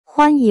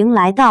欢迎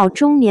来到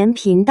中年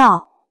频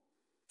道，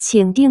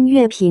请订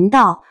阅频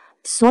道，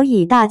所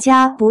以大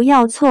家不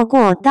要错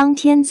过当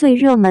天最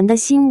热门的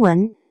新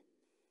闻。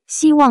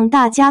希望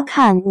大家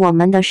看我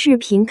们的视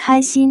频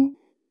开心。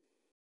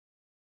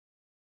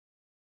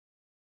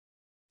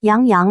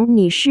yangyang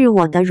你是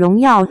我的荣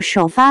耀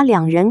首发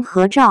2人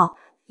合照，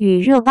与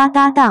热巴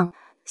搭档，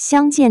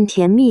相见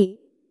甜蜜。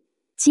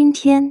今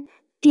天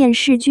电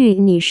视剧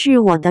《你是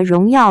我的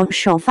荣耀》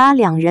首发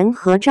2人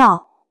合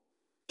照，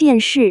电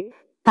视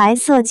白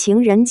色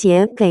情人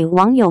节给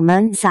网友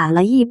们撒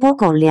了一波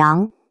狗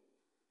粮，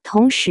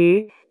同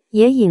时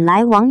也引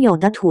来网友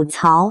的吐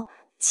槽，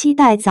期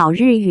待早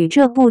日与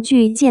这部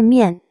剧见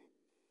面。《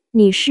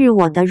你是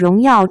我的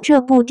荣耀》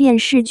这部电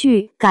视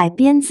剧改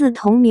编自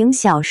同名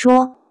小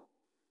说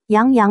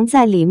，yangyang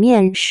在里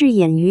面饰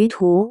演于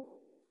途，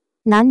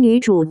男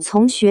女主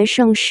从学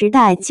生时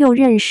代就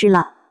认识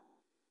了，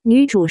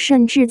女主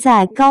甚至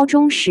在高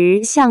中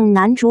时向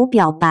男主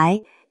表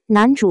白，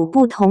男主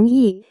不同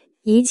意。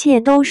一切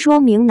都说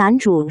明男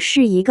主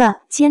是一个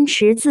坚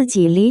持自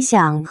己理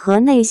想和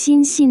内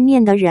心信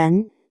念的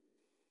人，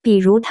比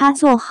如他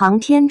做航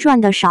天赚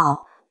的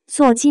少，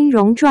做金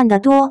融赚得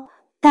多，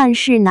但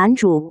是男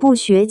主不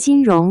学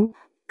金融，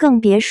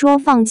更别说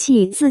放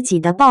弃自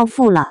己的抱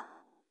负了。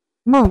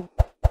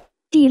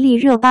迪丽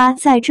热巴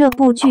在这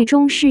部剧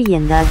中饰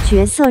演的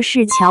角色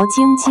是乔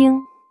晶晶，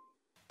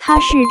她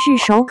是炙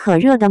手可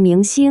热的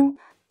明星，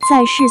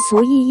在世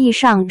俗意义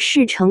上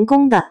是成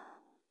功的。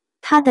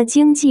他的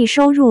经济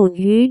收入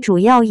与主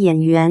要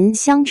演员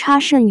相差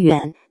甚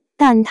远，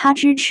但他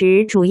支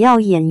持主要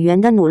演员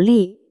的努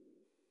力。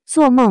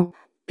做梦，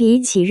比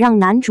起让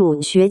男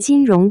主学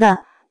金融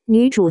的，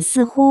女主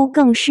似乎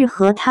更适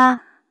合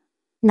他。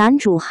男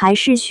主还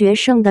是学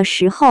生的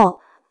时候，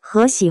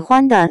和喜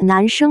欢的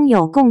男生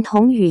有共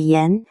同语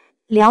言，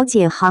了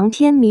解航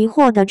天迷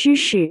惑的知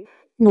识，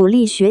努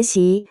力学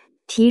习，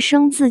提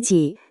升自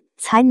己，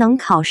才能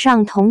考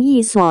上同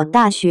一所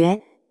大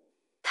学。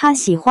他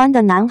喜欢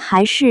的男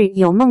孩是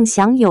有梦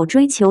想有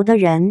追求的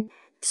人，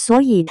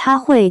所以他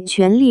会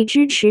全力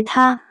支持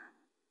他。《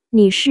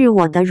你是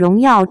我的荣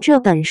耀》这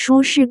本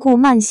书是顾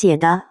漫写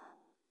的，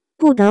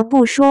不得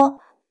不说，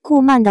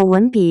顾漫的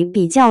文笔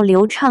比较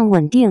流畅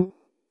稳定。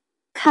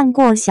看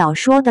过小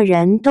说的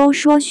人都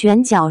说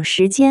选角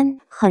时间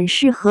很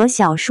适合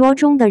小说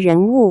中的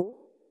人物，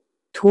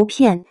图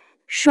片、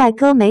帅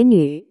哥美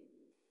女。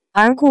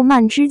而顾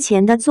漫之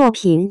前的作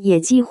品也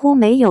几乎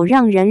没有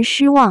让人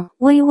失望，《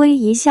微微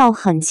一笑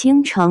很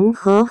倾城》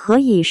和《何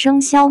以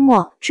笙箫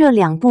默》这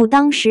2部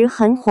当时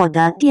很火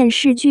的电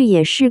视剧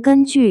也是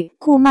根据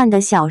顾漫的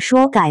小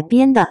说改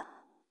编的。《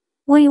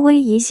微微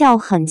一笑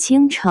很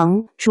倾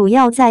城》主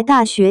要在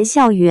大学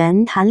校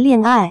园谈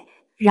恋爱，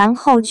然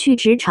后去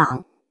职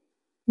场。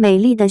美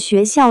丽的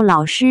学校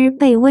老师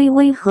贝微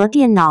微和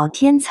电脑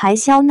天才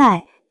肖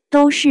奈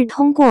都是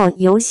通过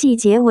游戏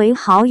结为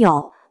好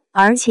友，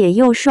而且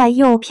又帅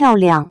又漂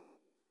亮，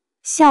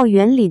校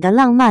园里的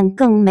浪漫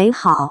更美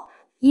好，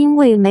因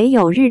为没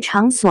有日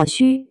常所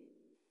需。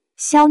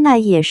肖奈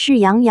也是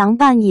yangyang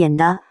扮演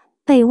的，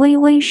贝微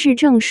微是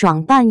郑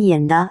爽扮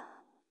演的，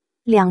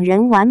两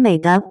人完美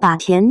的把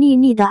甜腻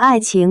腻的爱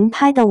情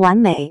拍得完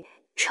美，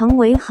成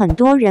为很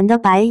多人的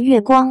白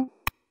月光。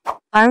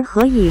而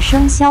何以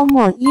笙箫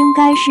默应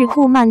该是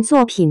顾漫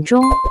作品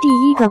中第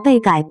一个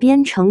被改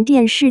编成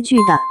电视剧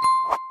的。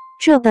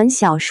这本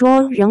小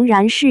说仍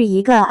然是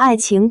一个爱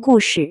情故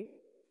事，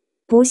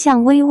不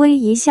像微微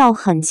一笑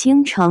很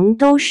倾城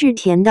都是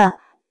甜的，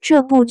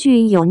这部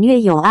剧有虐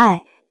有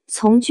爱。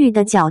从剧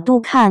的角度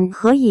看，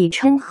何以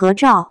琛合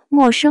照，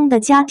陌生的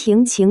家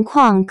庭情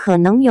况可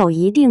能有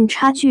一定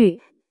差距，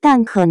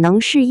但可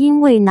能是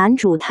因为男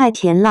主太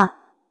甜了。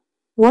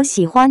我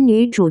喜欢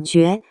女主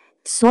角，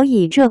所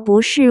以这不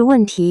是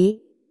问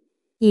题。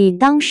以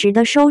当时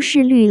的收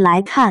视率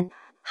来看，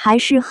还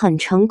是很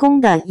成功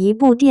的一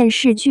部电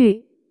视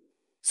剧。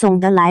总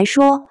的来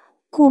说，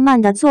顾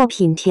漫的作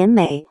品甜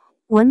美，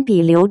文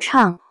笔流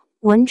畅，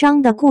文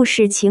章的故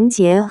事情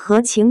节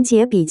和情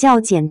节比较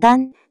简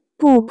单，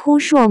不扑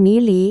朔迷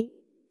离。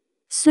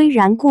虽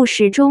然故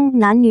事中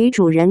男女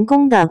主人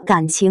公的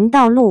感情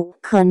道路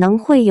可能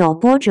会有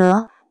波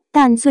折，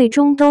但最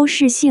终都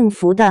是幸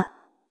福的、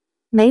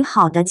美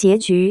好的结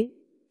局。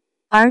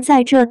而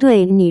在这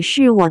对《你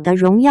是我的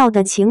荣耀》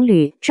的情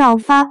侣照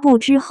发布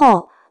之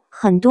后，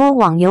很多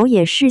网友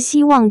也是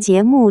希望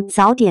节目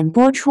早点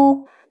播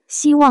出，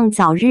希望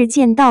早日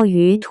见到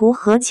于途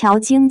和乔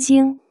晶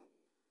晶。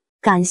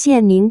感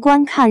谢您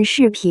观看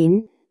视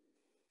频。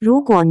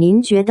如果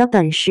您觉得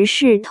本时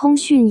事通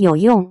讯有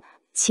用，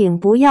请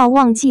不要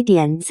忘记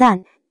点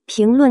赞、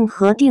评论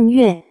和订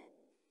阅。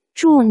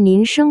祝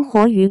您生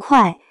活愉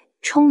快，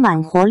充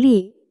满活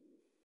力。